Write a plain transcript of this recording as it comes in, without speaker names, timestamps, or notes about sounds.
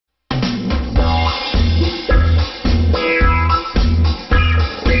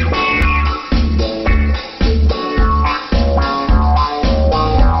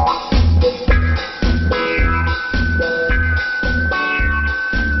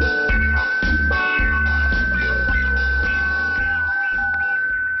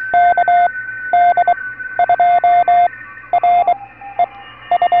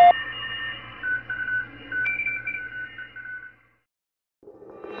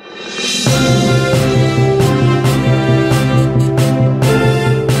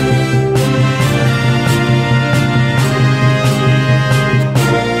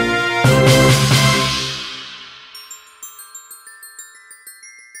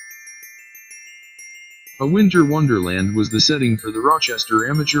A winter wonderland was the setting for the Rochester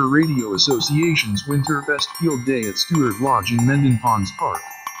Amateur Radio Association's WinterFest Field Day at Stewart Lodge in Mendon Ponds Park,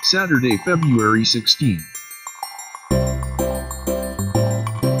 Saturday, February 16.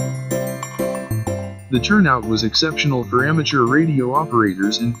 The turnout was exceptional for amateur radio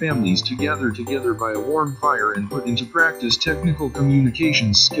operators and families to gather together by a warm fire and put into practice technical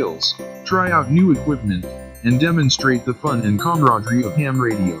communications skills, try out new equipment, and demonstrate the fun and camaraderie of ham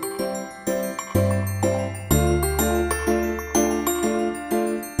radio.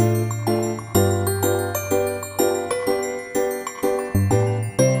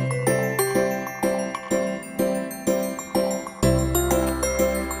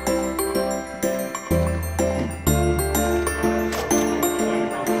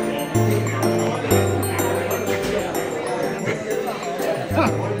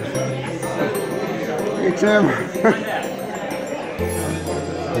 Hey, Tim.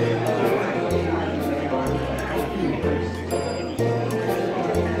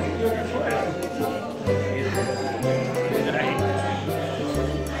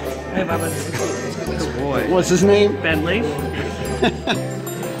 Hey, Bubba. Good boy. What's his name? Bentley. You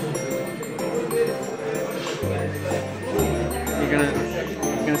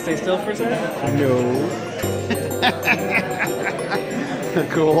gonna stay still for a second? No.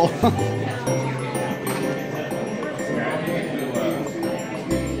 Cool.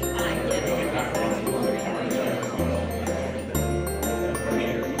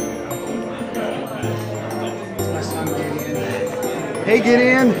 Hey,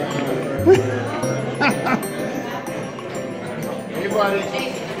 Gideon. Hey, buddy.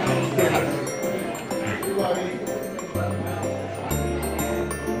 Hey, buddy.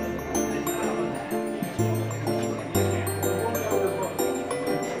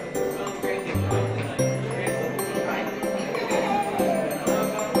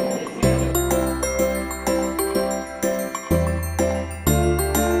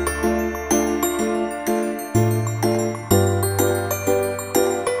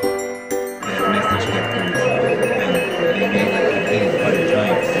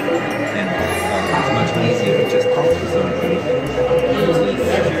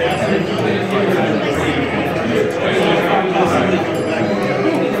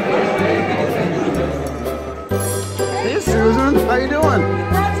 Hey, Susan, how you doing?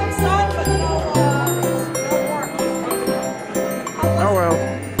 Oh well,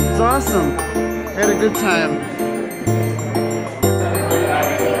 it's awesome. Had a good time.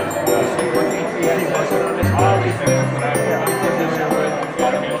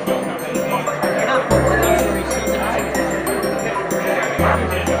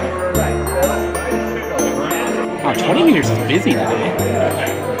 Wow, 20 meters is busy today.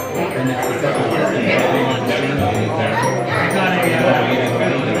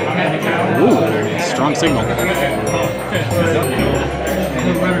 Ooh, strong signal.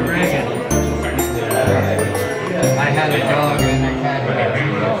 I had a dog and a cat.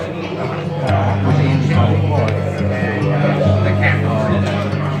 The cat.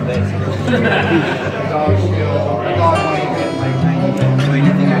 The dog still. The dog only did like 90 minutes. So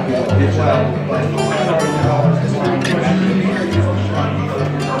anything I could do well.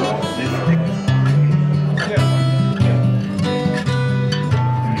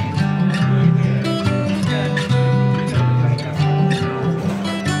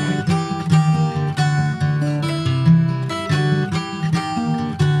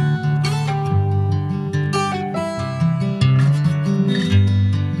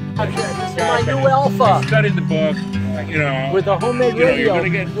 My new Alpha Studied the book, with a homemade radio. You're gonna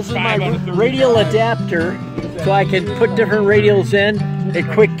get This is 5 my out of 30. radial adapter, so I can put different radials in. It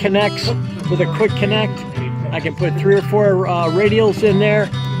quick connects with a quick connect. I can put 3 or 4 radials in there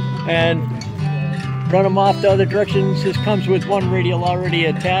and run them off the other directions. This comes with one radial already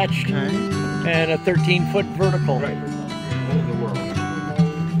attached and a 13-foot vertical.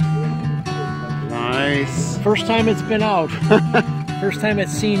 Nice. First time it's been out. First time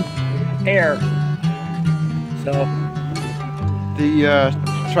it's seen air. So The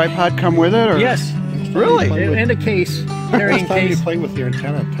tripod come with it, or? yes, Really? and a case, carrying Next time you case. play with your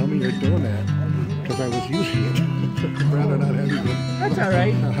antenna, tell me you're doing that, because I was using it. I'd rather not have you. That's all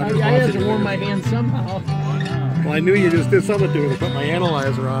right. I had to warm my hands somehow. Well, I knew you just did something to it. I put my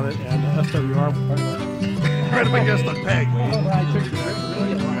analyzer on it, and the SWR right up against the peg.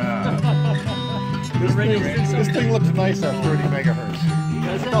 This thing looks nice at 30 megahertz.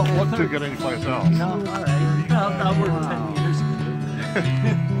 It don't look too good anyplace else. No, all right. I'll work 10 meters.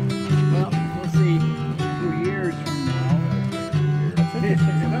 Well, we'll see. 2 years from now.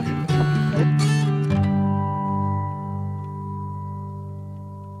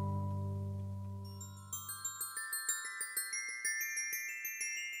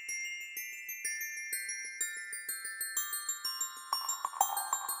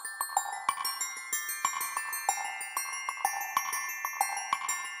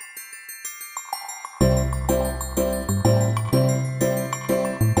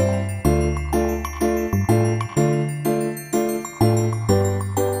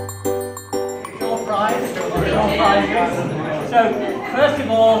 First of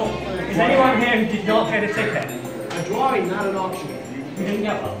all, is anyone here who did not get a ticket? A drawing, not an auction. You didn't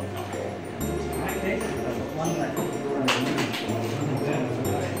get one? Like this? One left.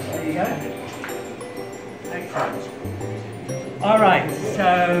 There you go. Excellent. Alright, so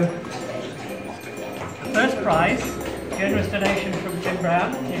first prize, generous donation from Jim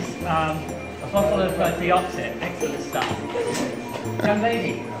Brown, is a bottle of deoxit. Excellent stuff. Young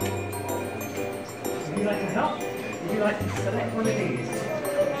lady, would you like to help? Would you like to select one of these?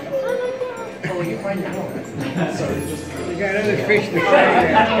 Oh, you find out. Sorry, just... You got other fish to fry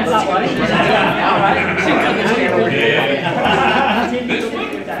there. That one.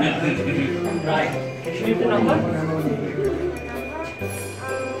 Right. Can you read the number?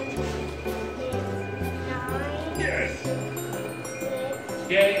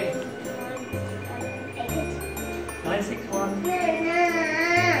 Yay. 961.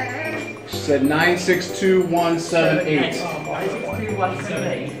 She said 962178.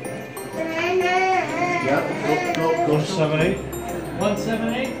 962-178. Yep. Go 78.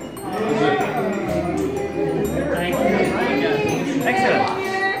 178. Thank you. Excellent.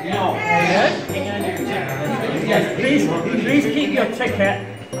 Yes, please keep your ticket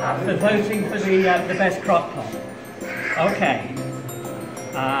for voting for the best crock pot. Okay.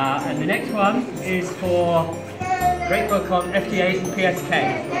 And the next one is for great book on FDAs and PSK.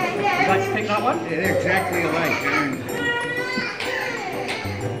 Would you like to pick that one? They're exactly alike.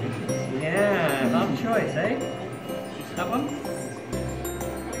 Yeah, love choice, eh? That one?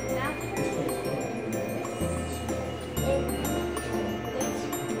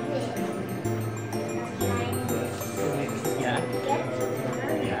 Yeah.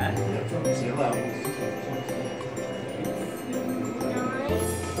 Yeah.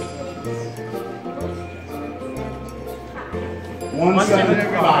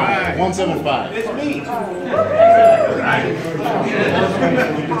 175. 175. It's me.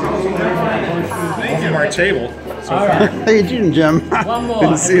 From our table. All right. How you doing, Jim? One more. Good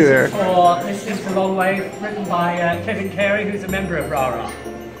to see you there. This is The Long Way, written by Kevin Carey, who's a member of RARA.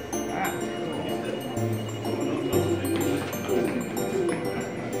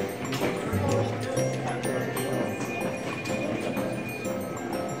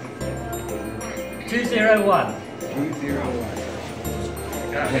 Two zero one. 201.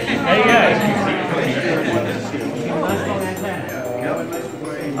 There you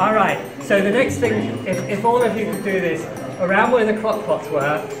go. All right. So the next thing, if all of you could do this, around where the crock pots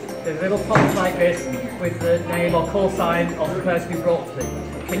were, there's little pots like this with the name or call sign of the person who brought them.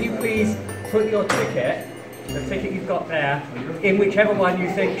 Can you please put your ticket, the ticket you've got there, in whichever one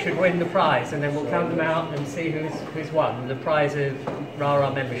you think should win the prize, and then we'll count them out and see who's won the prize of RARA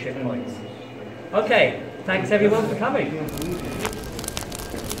membership points. Okay. Thanks everyone for coming.